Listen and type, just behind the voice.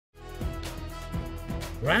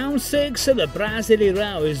Round 6 of the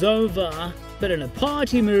Brasileirão is over, but in a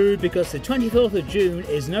party mood because the 24th of June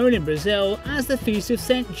is known in Brazil as the Feast of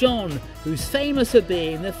St. John, who's famous for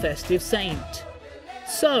being the festive saint.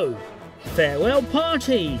 So, farewell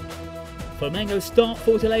party! Flamengo start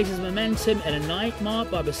Fortaleza's momentum in a night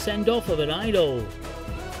marked by the send-off of an idol.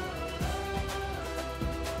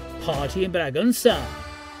 Party in Bragança.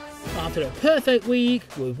 After a perfect week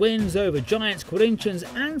with wins over Giants, Corinthians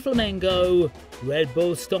and Flamengo, Red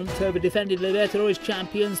Bull stomped over defending Libertadores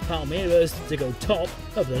champions Palmeiras to go top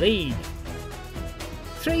of the league.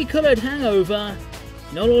 Three-coloured hangover.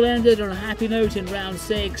 Not all ended on a happy note in round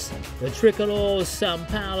 6. The Tricolores, São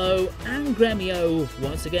Paulo and Grêmio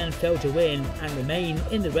once again failed to win and remain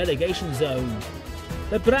in the relegation zone.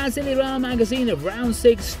 The Brasileirão magazine of round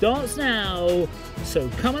 6 starts now, so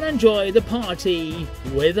come and enjoy the party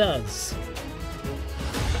with us.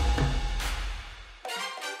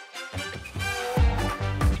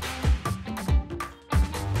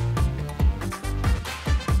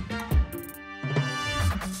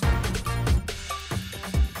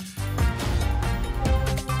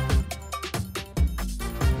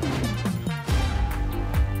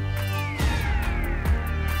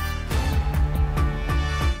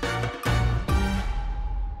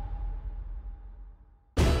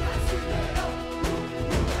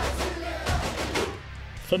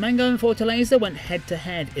 Flamengo and Fortaleza went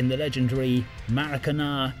head-to-head in the legendary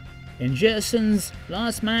Maracanã in Gerson's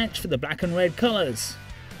last match for the black and red colours.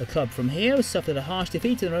 The club from here suffered a harsh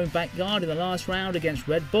defeat in their own backyard in the last round against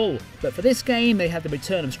Red Bull, but for this game they had the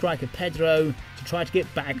return of striker Pedro to try to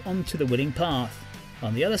get back onto the winning path.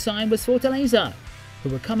 On the other side was Fortaleza, who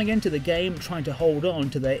were coming into the game trying to hold on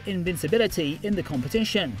to their invincibility in the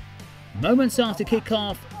competition. Moments after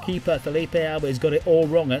kick-off, keeper Felipe Alves got it all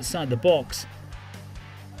wrong outside the box.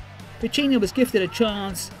 Vitinha was gifted a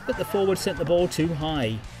chance, but the forward sent the ball too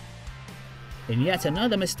high. In yet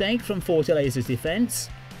another mistake from Fortaleza's defence,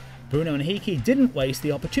 Bruno Henrique didn't waste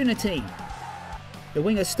the opportunity. The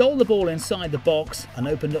winger stole the ball inside the box and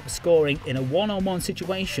opened up scoring in a one-on-one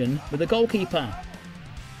situation with the goalkeeper.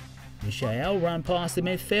 Michel ran past the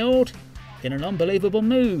midfield in an unbelievable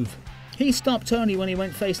move. He stopped only when he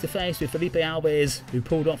went face-to-face with Felipe Alves, who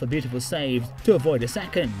pulled off a beautiful save to avoid a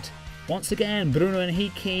second. Once again, Bruno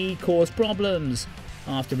Henrique caused problems.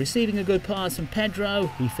 After receiving a good pass from Pedro,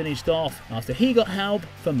 he finished off after he got help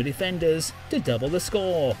from the defenders to double the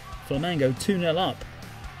score. Flamengo 2-0 up.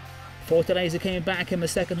 Fortaleza came back in the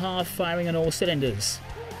second half, firing on all cylinders.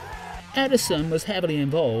 Ederson was heavily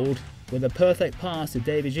involved with a perfect pass to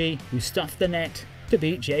David G, who stuffed the net to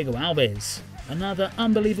beat Diego Alves. Another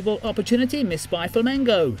unbelievable opportunity missed by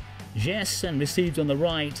Flamengo. Gerson received on the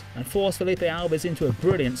right and forced Felipe Alves into a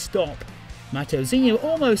brilliant stop. Mateuzinho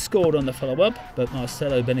almost scored on the follow-up, but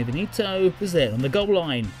Marcelo Benevenuto was there on the goal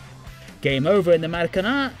line. Game over in the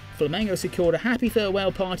Maracanã. Flamengo secured a happy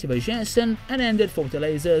farewell party for Gerson and ended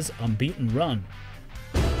Fortaleza's unbeaten run.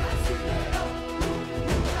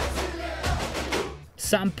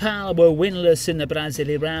 São Paulo were winless in the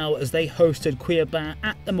Brasileirão as they hosted Cuiabá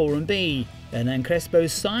at the Morumbi. And then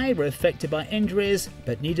Crespo's side were affected by injuries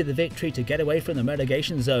but needed the victory to get away from the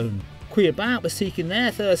relegation zone. Cuiabá was seeking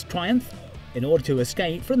their first triumph in order to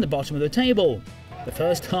escape from the bottom of the table. The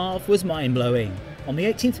first half was mind-blowing. On the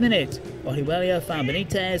 18th minute, Orihuela found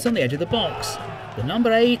Benitez on the edge of the box. The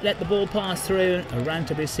number 8 let the ball pass through and ran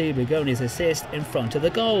to receive Rigoni's assist in front of the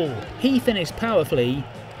goal. He finished powerfully.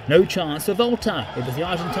 No chance for Volta. It was the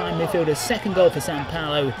Argentine midfielder's second goal for São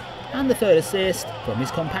Paulo and the third assist from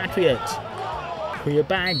his compatriot.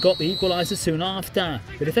 Cuiabá got the equaliser soon after.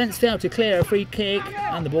 The defence failed to clear a free kick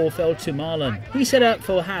and the ball fell to Marlon. He set up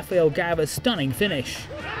for Rafael Gava's stunning finish.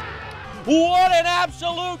 What an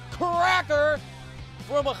absolute cracker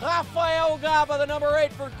from Rafael Gava, the number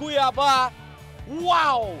 8 for Cuiabá.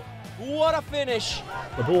 Wow, what a finish.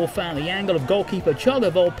 The ball found the angle of goalkeeper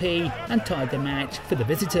Thiago Volpi and tied the match for the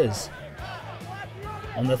visitors.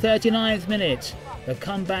 On the 39th minute, the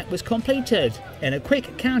comeback was completed. In a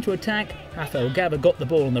quick counter-attack, Rafael Gava got the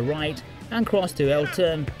ball on the right and crossed to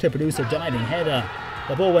Elton to produce a diving header.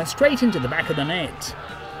 The ball went straight into the back of the net.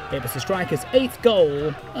 It was the striker's 8th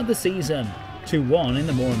goal of the season, 2-1 in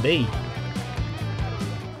the Morumbi.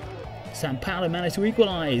 São Paulo managed to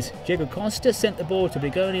equalise. Diego Costa sent the ball to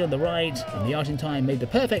Rigoni on the right and the Argentine made the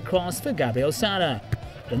perfect cross for Gabriel Sara.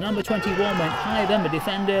 The number 21 went higher than the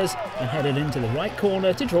defenders and headed into the right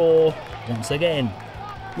corner to draw once again.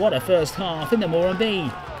 What a first half in the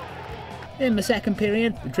Morumbi. In the second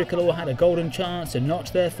period, the Tricolor had a golden chance to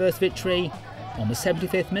notch their first victory. On the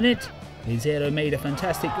 75th minute, Lizero made a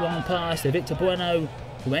fantastic long pass to Victor Bueno,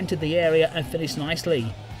 who entered the area and finished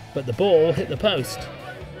nicely, but the ball hit the post.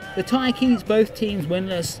 The tie keeps both teams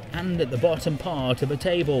winless and at the bottom part of the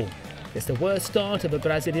table. It's the worst start of a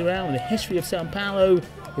Brasileirão in the history of São Paulo,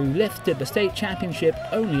 who lifted the state championship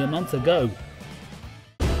only a month ago.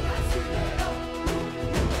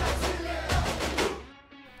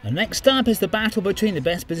 And next up is the battle between the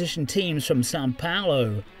best positioned teams from São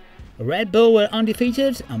Paulo. Red Bull were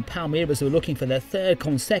undefeated and Palmeiras were looking for their third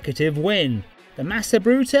consecutive win. The Massa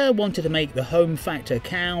Bruta wanted to make the home factor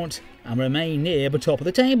count and remain near the top of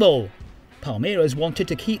the table. Palmeiras wanted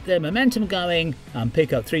to keep their momentum going and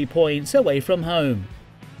pick up 3 points away from home.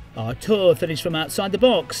 Arthur finished from outside the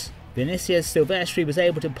box. Vinicius Silvestre was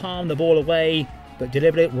able to palm the ball away but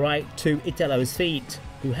delivered it right to Italo's feet,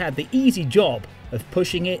 who had the easy job of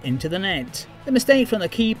pushing it into the net. The mistake from the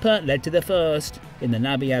keeper led to the first in the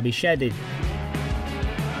Nabi Abichedid.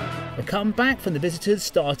 The comeback from the visitors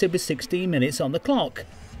started with 16 minutes on the clock.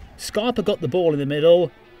 Scarpa got the ball in the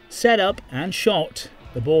middle, set up and shot.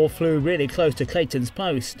 The ball flew really close to Clayton's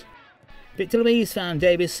post. Victor Luiz found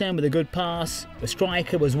Davison with a good pass. The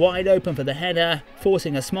striker was wide open for the header,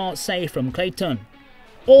 forcing a smart save from Clayton.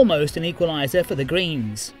 Almost an equaliser for the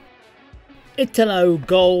Greens. Italo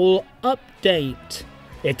goal update.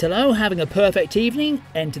 Italo, having a perfect evening,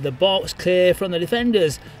 entered the box clear from the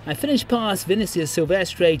defenders and finished past Vinicius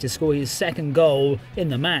Silvestre to score his second goal in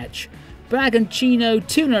the match. Bragantino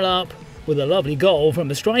 2-0 up with a lovely goal from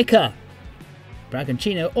the striker.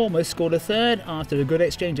 Bragantino almost scored a third after a good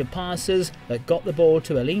exchange of passes that got the ball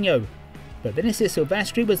to Elinho, but Vinicius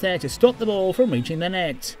Silvestre was there to stop the ball from reaching the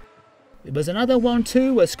net. It was another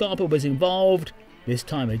 1-2 where Scarpa was involved, this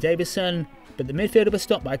time with Davison, but the midfielder was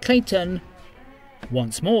stopped by Clayton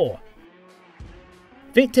once more.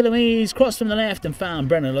 Victor Luiz crossed from the left and found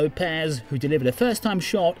Breno Lopez, who delivered a first-time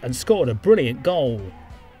shot and scored a brilliant goal.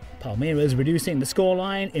 Palmeiras reducing the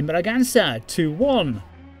scoreline in Bragança 2-1.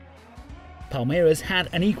 Palmeiras had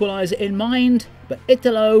an equaliser in mind, but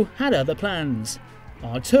Italo had other plans.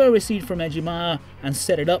 Arthur received from Ejimar and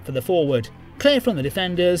set it up for the forward, clear from the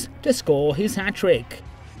defenders to score his hat-trick.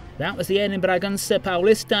 That was the end in Bragança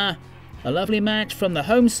Paulista. A lovely match from the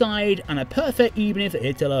home side and a perfect evening for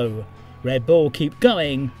Italo. Red Bull keep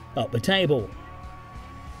going up the table.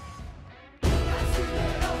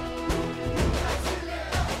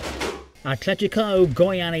 Atletico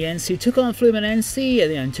Goianiense took on Fluminense at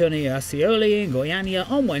the Antonio Ascioli in Goiânia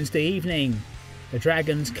on Wednesday evening. The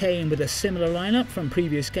Dragons came with a similar lineup from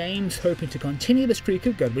previous games, hoping to continue the streak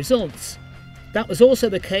of good results. That was also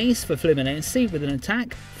the case for Fluminense, with an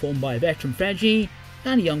attack formed by veteran Fregi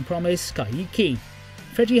and young promise Kaique.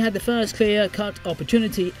 Fregi had the first clear-cut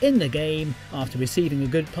opportunity in the game after receiving a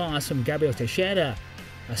good pass from Gabriel Teixeira.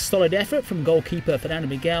 A solid effort from goalkeeper Fernando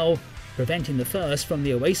Miguel, preventing the first from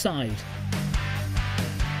the away side.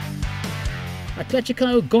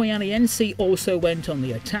 Atletico Goianiense also went on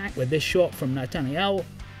the attack with this shot from Nathaniel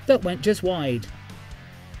that went just wide.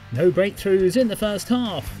 No breakthroughs in the first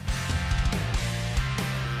half.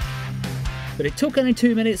 But it took only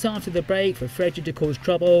 2 minutes after the break for Fregi to cause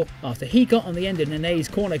trouble after he got on the end of Nene's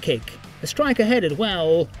corner kick. The striker headed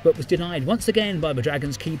well, but was denied once again by the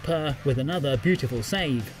Dragons keeper with another beautiful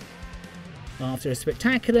save. After a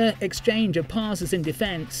spectacular exchange of passes in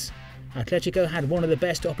defence, Atletico had one of the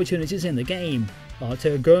best opportunities in the game.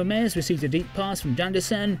 Arthur Gomez received a deep pass from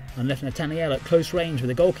Janderson and left Nathaniel at close range with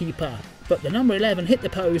the goalkeeper, but the number 11 hit the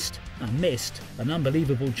post and missed an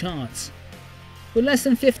unbelievable chance. With less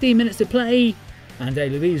than 15 minutes to play, Andre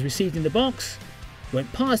Luiz received in the box,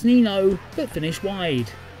 went past Nino but finished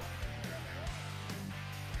wide.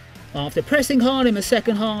 After pressing hard in the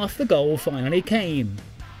second half, the goal finally came.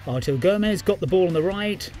 Arthur Gomez got the ball on the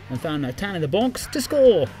right and found Nathan in the box to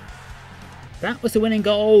score. That was the winning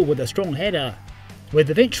goal with a strong header. With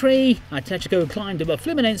the victory, Atletico climbed above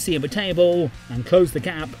Fluminense in the table and closed the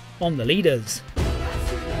gap on the leaders.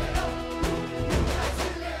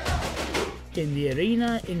 In the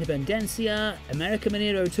Arena Independencia, América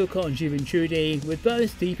Mineiro took on Juventude, with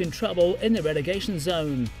both deep in trouble in the relegation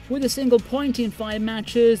zone. With a single point in 5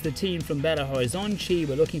 matches, the team from Belo Horizonte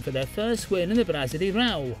were looking for their first win in the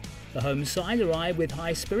Brasileirão. The home side arrived with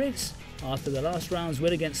high spirits after the last round's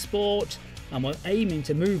win against Sport and were aiming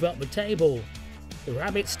to move up the table. The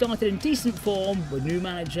Rabbits started in decent form with new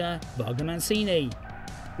manager Wagner Mancini.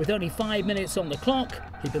 With only 5 minutes on the clock,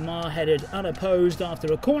 Ribamar headed unopposed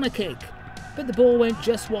after a corner kick, but the ball went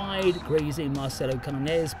just wide, grazing Marcelo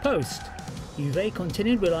Canone's post. Juve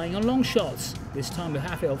continued relying on long shots, this time with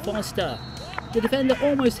Rafael Foster. The defender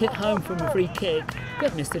almost hit home from a free kick,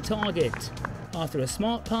 but missed the target. After a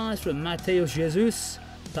smart pass from Mateus Jesus,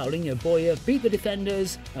 Paulinho Boia beat the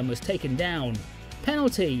defenders and was taken down.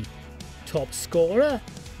 Penalty. Top scorer,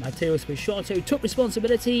 Matteus Peixoto took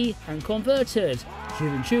responsibility and converted.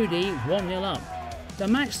 Juventude 1-0 up. The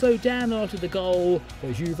match slowed down after the goal,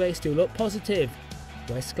 but Juve still looked positive.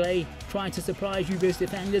 Wesley tried to surprise Juve's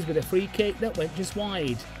defenders with a free kick that went just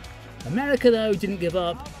wide. America though didn't give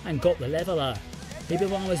up and got the leveller.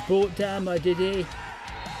 Ibarwan was brought down by Didier.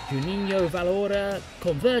 Juninho Valora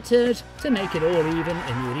converted to make it all even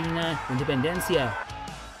in the Arena Independencia.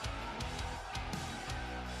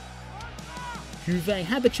 Juve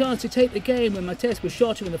had the chance to take the game with Matteus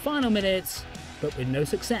Peixoto in the final minutes, but with no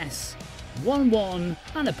success. 1-1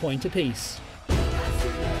 and a point apiece.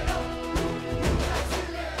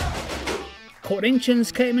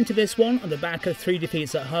 Corinthians came into this one on the back of 3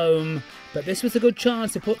 defeats at home, but this was a good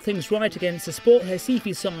chance to put things right against the Sport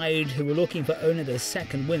Recife side, who were looking for only their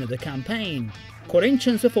second win of the campaign.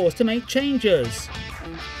 Corinthians were forced to make changes.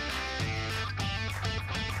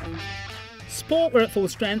 Sport were at full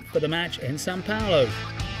strength for the match in São Paulo.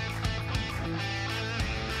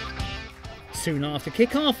 Soon after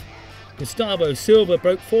kick-off, Gustavo Silva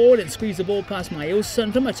broke forward and squeezed the ball past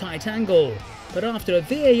Mailson from a tight angle, but after a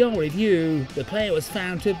VAR review, the player was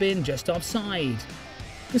found to have been just offside.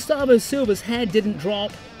 Gustavo Silva's head didn't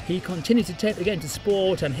drop, he continued to take the game to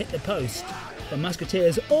Sport and hit the post. The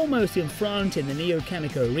Musketeers almost in front in the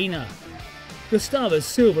Neoquímica Arena. Gustavo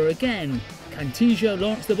Silva again. Cantillo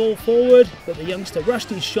launched the ball forward, but the youngster rushed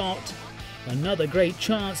his shot. Another great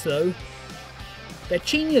chance though.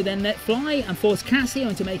 Beccinho then let fly and forced Cassio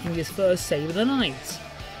into making his first save of the night.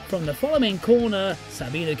 From the following corner,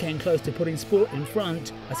 Sabino came close to putting Sport in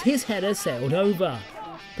front as his header sailed over.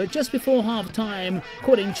 But just before half-time,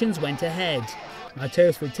 Corinthians went ahead.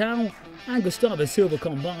 Matheus Vital and Gustavo Silva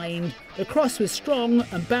combined. The cross was strong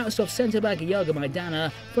and bounced off centre-back Iago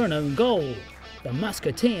Maidana for an own goal. The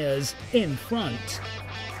Musketeers in front.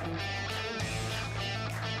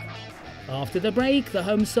 After the break, the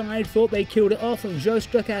home side thought they killed it off and Joe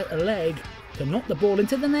struck out a leg to knock the ball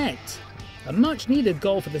into the net. A much-needed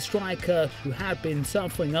goal for the striker, who had been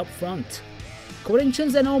suffering up front.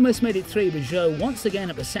 Corinthians then almost made it 3 with Joe once again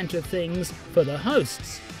at the centre of things for the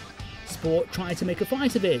hosts. Sport tried to make a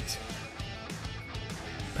fight of it.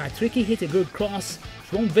 Patricky hit a good cross,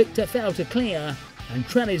 João Victor failed to clear, and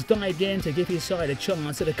Trellis dived in to give his side a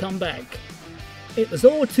chance at a comeback. It was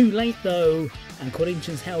all too late though, and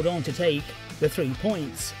Corinthians held on to take the 3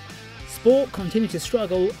 points. Sport continued to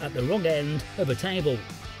struggle at the wrong end of the table.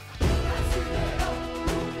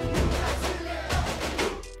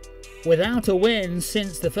 Without a win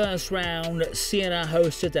since the first round, Ceará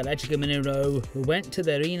hosted Atlético Mineiro, who went to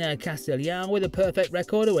the Arena Castelhão with a perfect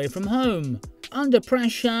record away from home. Under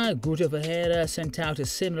pressure, Guto Ferreira sent out a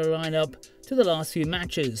similar lineup to the last few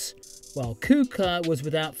matches, while Cuca was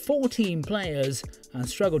without 14 players and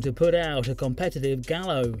struggled to put out a competitive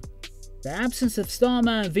Galo. The absence of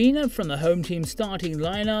starman Vina from the home team starting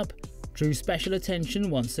lineup drew special attention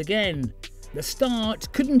once again. The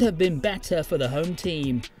start couldn't have been better for the home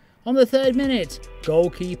team. On the 3rd minute,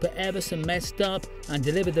 goalkeeper Everson messed up and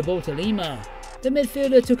delivered the ball to Lima. The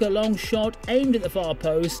midfielder took a long shot aimed at the far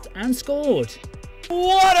post and scored.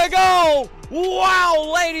 What a goal!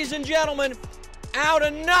 Wow, ladies and gentlemen, out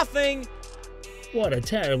of nothing. What a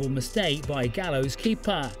terrible mistake by Gallo's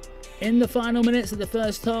keeper. In the final minutes of the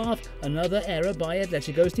first half, another error by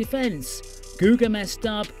Atletico's defence. Guga messed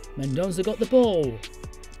up, Mendonça got the ball.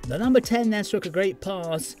 The number 10 then struck a great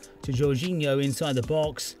pass to Jorginho inside the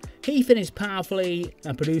box. He finished powerfully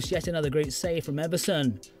and produced yet another great save from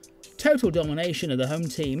Everson. Total domination of the home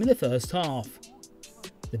team in the first half.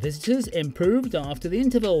 The visitors improved after the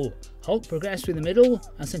interval. Hulk progressed through the middle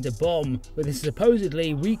and sent a bomb with his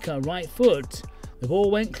supposedly weaker right foot. The ball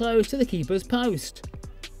went close to the keeper's post.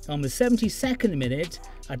 On the 72nd minute,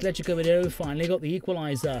 Atlético Mineiro finally got the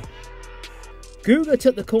equaliser. Guga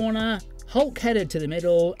took the corner, Hulk headed to the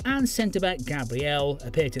middle, and centre-back Gabriel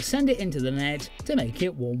appeared to send it into the net to make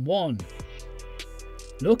it 1-1.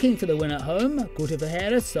 Looking for the win at home, Guto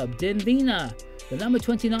Ferreira subbed in Vina. The number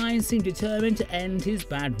 29 seemed determined to end his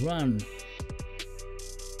bad run.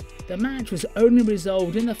 The match was only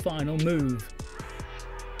resolved in the final move.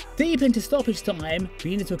 Deep into stoppage time,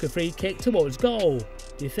 Vina took a free kick towards goal.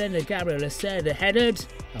 Defender Gabriel Lacerda headed,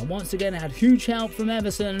 and once again had huge help from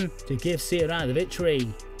Everson to give Ceará the victory.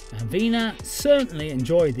 And Vina certainly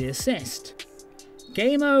enjoyed the assist.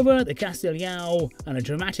 Game over at the Castelhão and a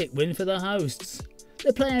dramatic win for the hosts.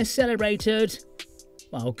 The players celebrated,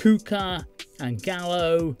 while Cuca and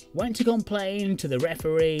Gallo went to complain to the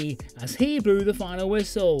referee as he blew the final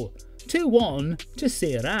whistle. 2-1 to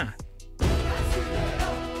Ceará.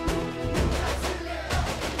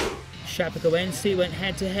 Chapecoense went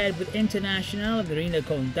head-to-head with Internacional de Reina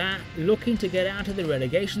Condá, looking to get out of the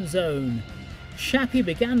relegation zone. Chape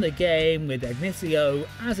began the game with Ignacio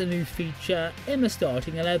as a new feature in the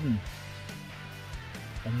starting 11.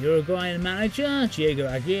 And Uruguayan manager Diego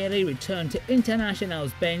Aguirre returned to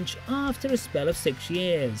Internacional's bench after a spell of 6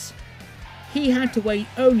 years. He had to wait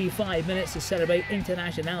only 5 minutes to celebrate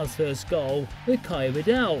Internacional's first goal with Caio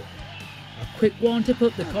Vidal, a quick one to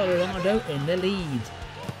put the Colorado in the lead.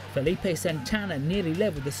 Felipe Santana nearly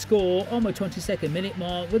levelled the score on the 22nd minute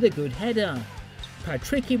mark with a good header.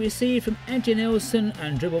 Patricky received from Edge Nilsson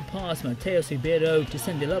and dribbled past Mateus Ribeiro to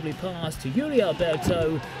send a lovely pass to Yuri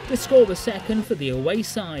Alberto to score the second for the away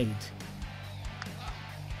side.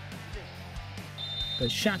 But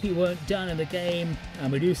Chape weren't done in the game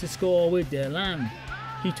and reduced the score with Derlan.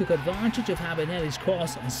 He took advantage of Habanelli's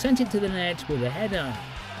cross and sent it to the net with a header.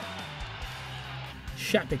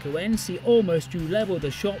 Chapecoense almost drew level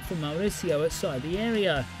the shot from Mauricio outside the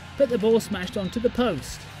area, but the ball smashed onto the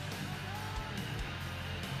post.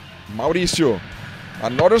 Mauricio,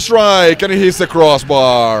 another strike, and he hits the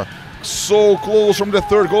crossbar. So close from the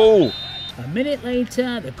third goal. A minute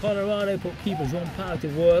later, the Colorado put keeper João Paulo to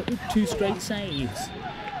work with 2 straight saves.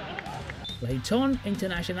 Late on,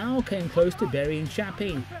 Internacional came close to burying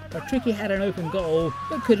Chape. Patricky had an open goal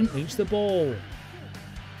but couldn't reach the ball.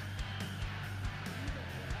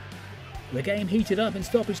 The game heated up in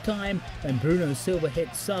stoppage time when Bruno Silva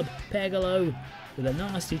hit sub Pegalo with a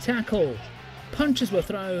nasty tackle. Punches were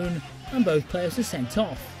thrown and both players were sent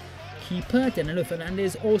off. Keeper Danilo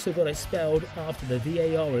Fernandes also got expelled after the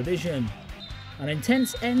VAR revision. An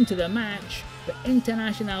intense end to the match, but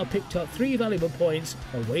Internacional picked up 3 valuable points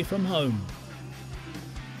away from home.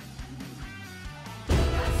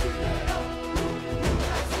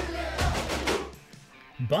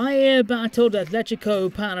 Bahia battled Atlético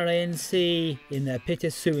Paranaense in their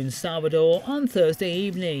Pitaçu in Salvador on Thursday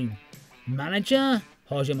evening. Manager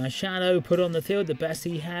Jorge Machado put on the field the best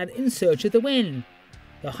he had in search of the win.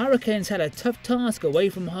 The Hurricanes had a tough task away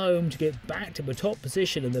from home to get back to the top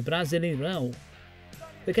position of the Brasileirão.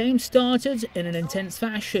 The game started in an intense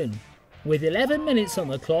fashion. With 11 minutes on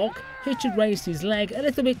the clock, Hitchard raised his leg a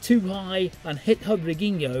little bit too high and hit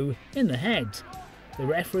Rodriguinho in the head. The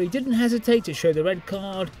referee didn't hesitate to show the red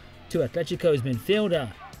card to Atletico's midfielder.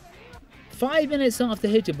 5 minutes after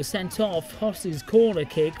Hitchard was sent off, Hossi's corner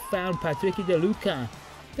kick found Patricky de Luca.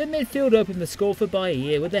 The midfield opened the score for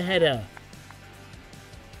Bahia with a header.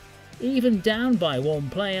 Even down by 1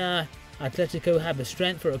 player, Atletico had the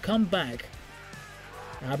strength for a comeback.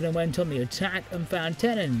 Abner went on the attack and found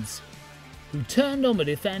Tennens, who turned on the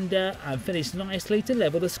defender and finished nicely to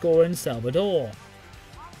level the score in Salvador.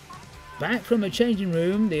 Back from the changing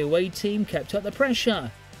room, the away team kept up the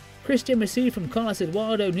pressure. Christian received from Carlos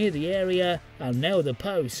Eduardo near the area and nailed the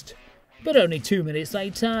post. But only 2 minutes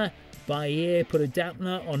later, Bahia put a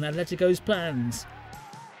dampener on Atletico's plans.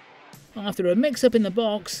 After a mix-up in the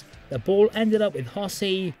box, the ball ended up with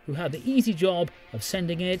Hossi, who had the easy job of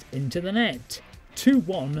sending it into the net.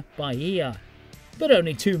 2-1 Bahia. But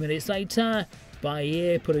only 2 minutes later,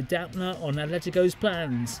 Bahia put a dampener on Atletico's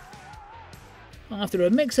plans. After a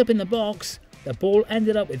mix-up in the box, the ball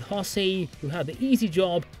ended up with Hossi, who had the easy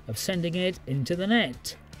job of sending it into the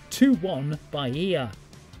net. 2-1 Bahia.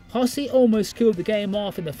 Hossi almost killed the game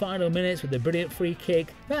off in the final minutes with a brilliant free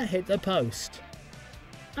kick that hit the post.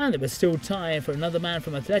 And there was still time for another man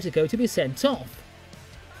from Atletico to be sent off.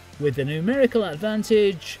 With the numerical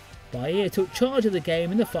advantage, Bahia took charge of the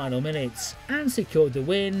game in the final minutes and secured the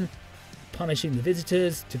win, punishing the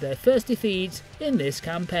visitors to their first defeat in this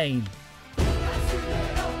campaign.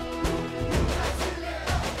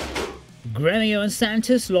 Grêmio and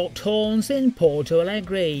Santos locked horns in Porto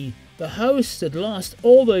Alegre. The hosts had lost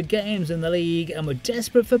all their games in the league and were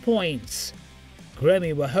desperate for points.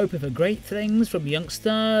 Grêmio were hoping for great things from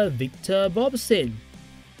youngster Victor Bobsin.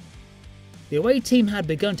 The away team had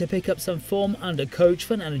begun to pick up some form under coach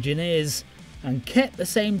Fernando Diniz and kept the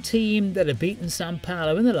same team that had beaten São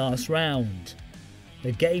Paulo in the last round.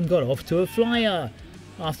 The game got off to a flyer.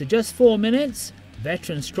 After just 4 minutes,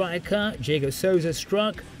 veteran striker Diego Souza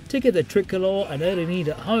struck to give the tricolor an early lead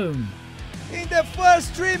at home. In the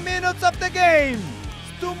first 3 minutes of the game,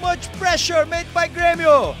 too much pressure made by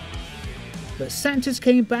Grêmio. But Santos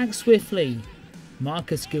came back swiftly.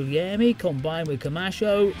 Marcus Guilherme combined with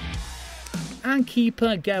Camacho, and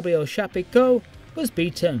keeper Gabriel Chapeco was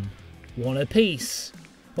beaten, 1 apiece.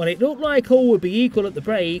 When it looked like all would be equal at the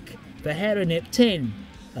break, Ferreira nipped in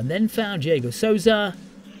and then found Diego Souza,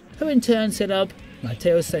 who in turn set up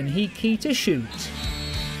Mateus Henrique to shoot.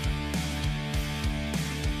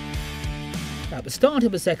 At the start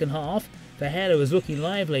of the second half, Ferreira was looking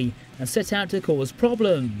lively and set out to cause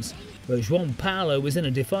problems, but João Paulo was in a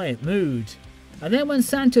defiant mood. And then when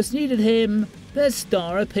Santos needed him, the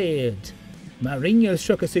star appeared. Marinho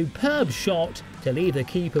struck a superb shot to leave the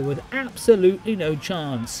keeper with absolutely no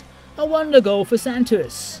chance. A wonder goal for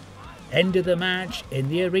Santos. End of the match in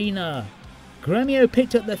the arena. Grêmio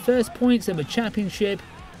picked up their first points in the championship,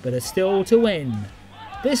 but are still to win.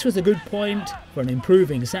 This was a good point for an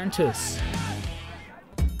improving Santos.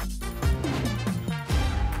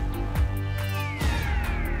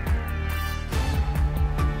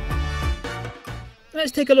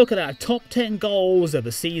 Let's take a look at our top 10 goals of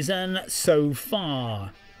the season so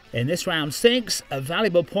far. In this round 6, a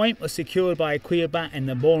valuable point was secured by Cuiabá in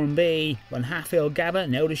the Morumbi when Rafael Gava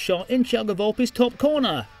nailed a shot in Thiago Volpe's top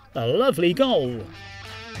corner. A lovely goal.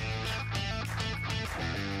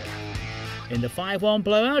 In the 5-1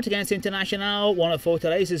 blowout against Internacional, one of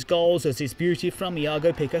Fortaleza's goals was this beauty from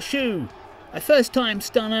Iago Pikachu. A first-time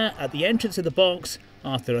stunner at the entrance of the box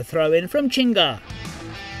after a throw-in from Chinga.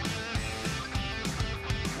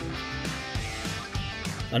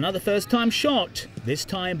 Another first-time shot, this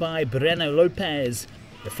time by Breno Lopes.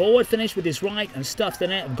 The forward finished with his right and stuffed the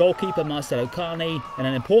net of goalkeeper Marcelo Carni in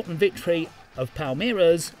an important victory of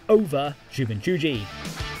Palmeiras over Juventude.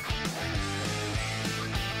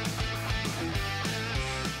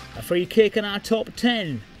 A free kick in our top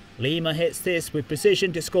 10. Lima hits this with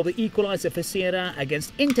precision to score the equaliser for Ceará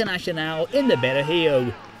against Internacional in the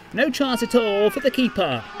Beira-Rio. No chance at all for the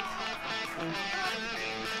keeper.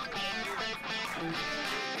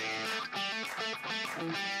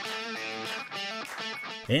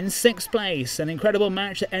 In 6th place, an incredible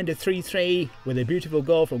match that ended 3-3 with a beautiful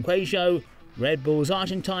goal from Queijo. Red Bull's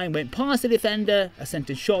Argentine went past the defender and sent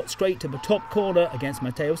a shot straight to the top corner against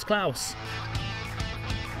Mateus Klaus.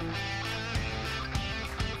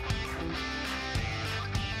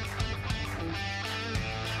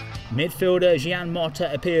 Midfielder Jean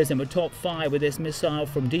Mota appears in the top 5 with this missile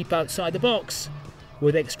from deep outside the box.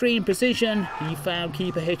 With extreme precision, he found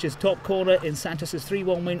keeper Hitch's top corner in Santos'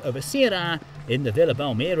 3-1 win over Ceará in the Vila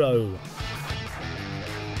Belmiro.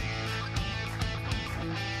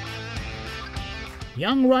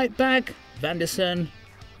 Young right back Vanderson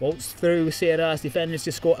waltzed through Ceará's defenders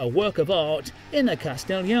to score a work of art in the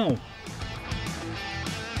Castelão.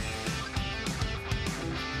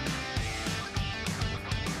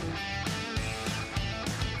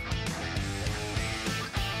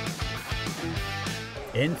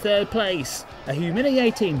 In 3rd place, a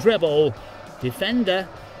humiliating dribble. Defender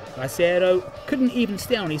Brasileirão couldn't even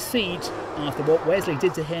stay on his feet after what Wesley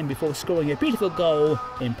did to him before scoring a beautiful goal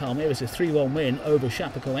in Palmeiras' 3-1 win over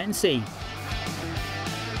Chapecoense.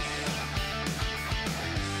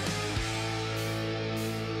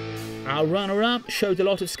 Our runner-up showed a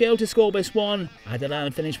lot of skill to score this one.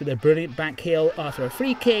 Adelan finished with a brilliant back heel after a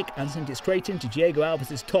free kick and sent it straight into Diego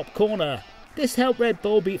Alves' top corner. This helped Red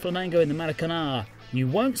Bull beat Flamengo in the Maracanã. You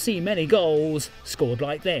won't see many goals scored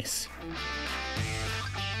like this.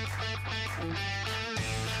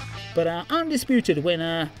 But our undisputed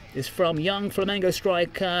winner is from young Flamengo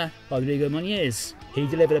striker Rodrigo Muniz. He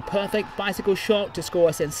delivered a perfect bicycle shot to score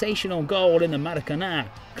a sensational goal in the Maracanã.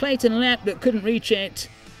 Clayton leapt but couldn't reach it.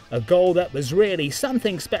 A goal that was really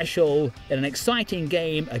something special in an exciting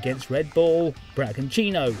game against Red Bull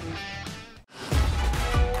Bragantino.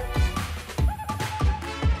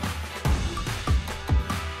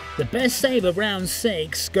 The best save of round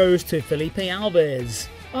 6 goes to Felipe Alves.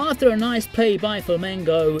 After a nice play by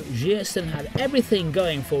Flamengo, Gerson had everything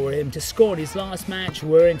going for him to score in his last match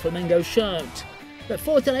wearing Flamengo's shirt. But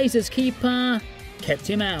Fortaleza's keeper kept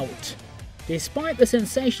him out. Despite the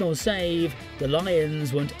sensational save, the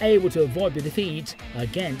Lions weren't able to avoid the defeat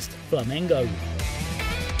against Flamengo.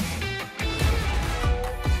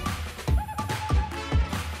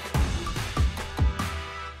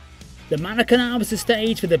 The Maracanã was the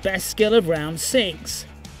stage for the best skill of round 6.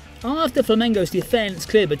 After Flamengo's defence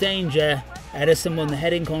cleared the danger, Ederson won the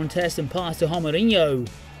heading contest and passed to Romarinho.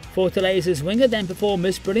 Fortaleza's winger then performed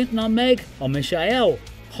this brilliant nutmeg on Michael.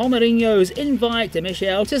 Romarinho's invite to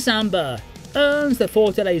Michael to Samba earns the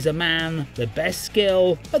Fortaleza man the best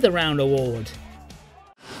skill of the round award.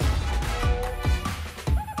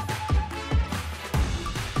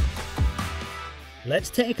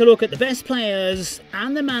 Let's take a look at the best players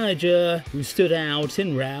and the manager who stood out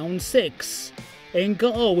in round 6. In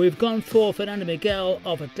goal, we've gone for Fernando Miguel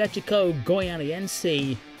of Atlético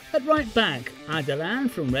Goianiense. At right back, Adelan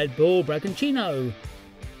from Red Bull Bragantino.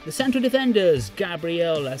 The central defenders,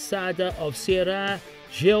 Gabriel Lasada of Ceará,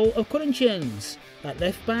 Gil of Corinthians. At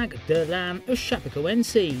left back, Derlan of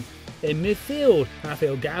Chapecoense. In midfield,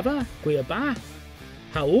 Rafael Gava, Cuiabá.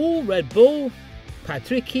 Raul, Red Bull.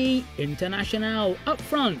 Patricky, Internacional. Up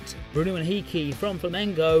front, Bruno Henrique from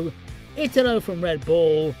Flamengo. Italo from Red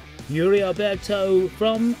Bull. Yuri Alberto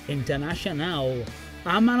from Internacional.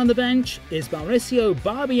 Our man on the bench is Mauricio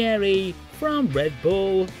Barbieri from Red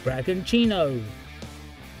Bull Bragantino.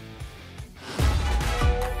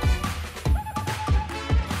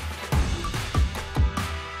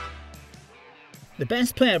 The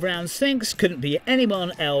best player of round 6 couldn't be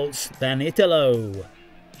anyone else than Italo.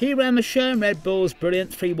 He ran the show in Red Bull's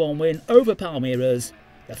brilliant 3-1 win over Palmeiras.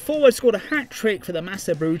 The forward scored a hat-trick for the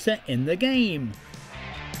Massa Bruta in the game.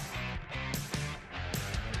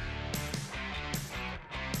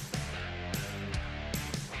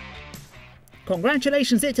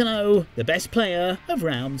 Congratulations Italo, the best player of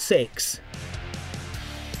round 6.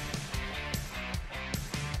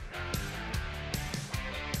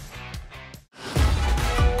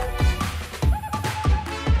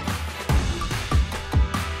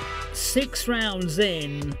 Six rounds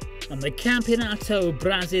in, and the Campeonato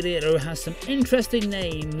Brasileiro has some interesting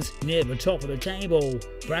names near the top of the table.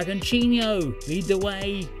 Bragantino lead the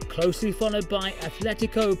way, closely followed by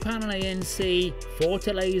Atlético Paranaense,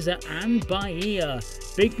 Fortaleza and Bahia.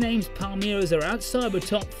 Big names Palmeiras are outside the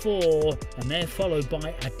top 4, and they're followed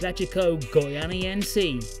by Atlético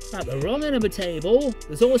Goianiense. At the wrong end of the table,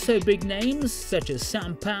 there's also big names such as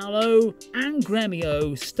São Paulo and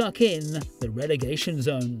Grêmio stuck in the relegation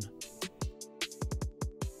zone.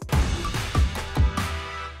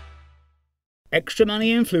 Extra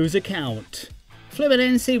money in Flu's account.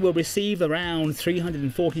 Fluminense will receive around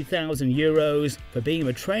 €340,000 for being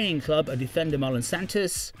a training club of defender Marlon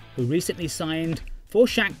Santos, who recently signed for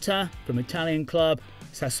Shakhtar from Italian club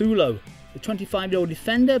Sassuolo. The 25-year-old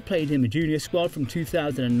defender played in the junior squad from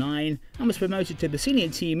 2009 and was promoted to the senior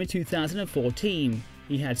team in 2014.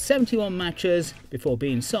 He had 71 matches before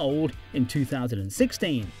being sold in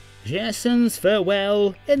 2016. Gerson's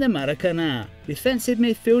farewell in the Maracanã. Defensive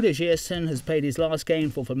midfielder Gerson has played his last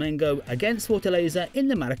game for Flamengo against Fortaleza in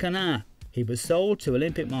the Maracanã. He was sold to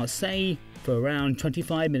Olympique Marseille for around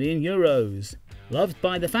 €25 million. Loved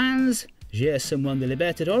by the fans, Gerson won the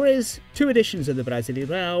Libertadores, 2 editions of the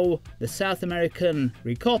Brasileirão, the South American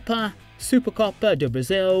Recopa, Supercopa do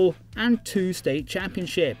Brasil, and 2 state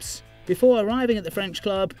championships. Before arriving at the French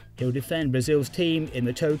club, he'll defend Brazil's team in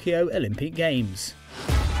the Tokyo Olympic Games.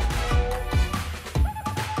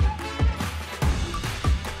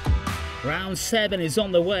 Round 7 is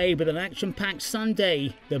on the way with an action-packed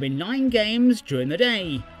Sunday. There'll be 9 games during the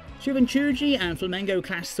day. Juventude and Flamengo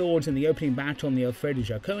clash swords in the opening battle on the Alfredo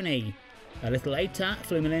Jaconi. A little later,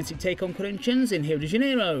 Fluminense take on Corinthians in Rio de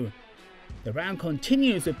Janeiro. The round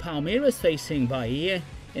continues with Palmeiras facing Bahia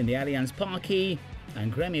in the Allianz Parque,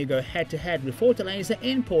 and Grêmio go head-to-head with Fortaleza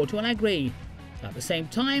in Porto Alegre. At the same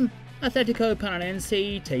time, Atlético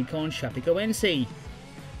Paranaense take on Chapecoense.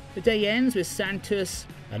 The day ends with Santos,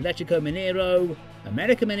 Atlético Mineiro,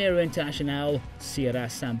 América Mineiro Internacional, Ceará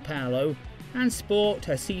São Paulo, and Sport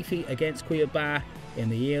Recife against Cuiabá in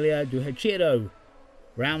the Ilha do Retiro.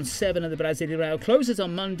 Round 7 of the Brasileirão closes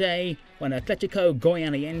on Monday when Atlético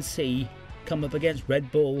Goianiense come up against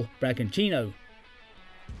Red Bull Bragantino.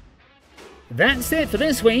 That's it for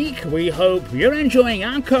this week. We hope you're enjoying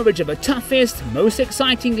our coverage of the toughest, most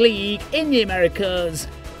exciting league in the Americas.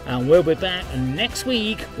 And we'll be back next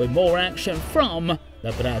week with more action from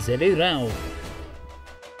the Brasileirão.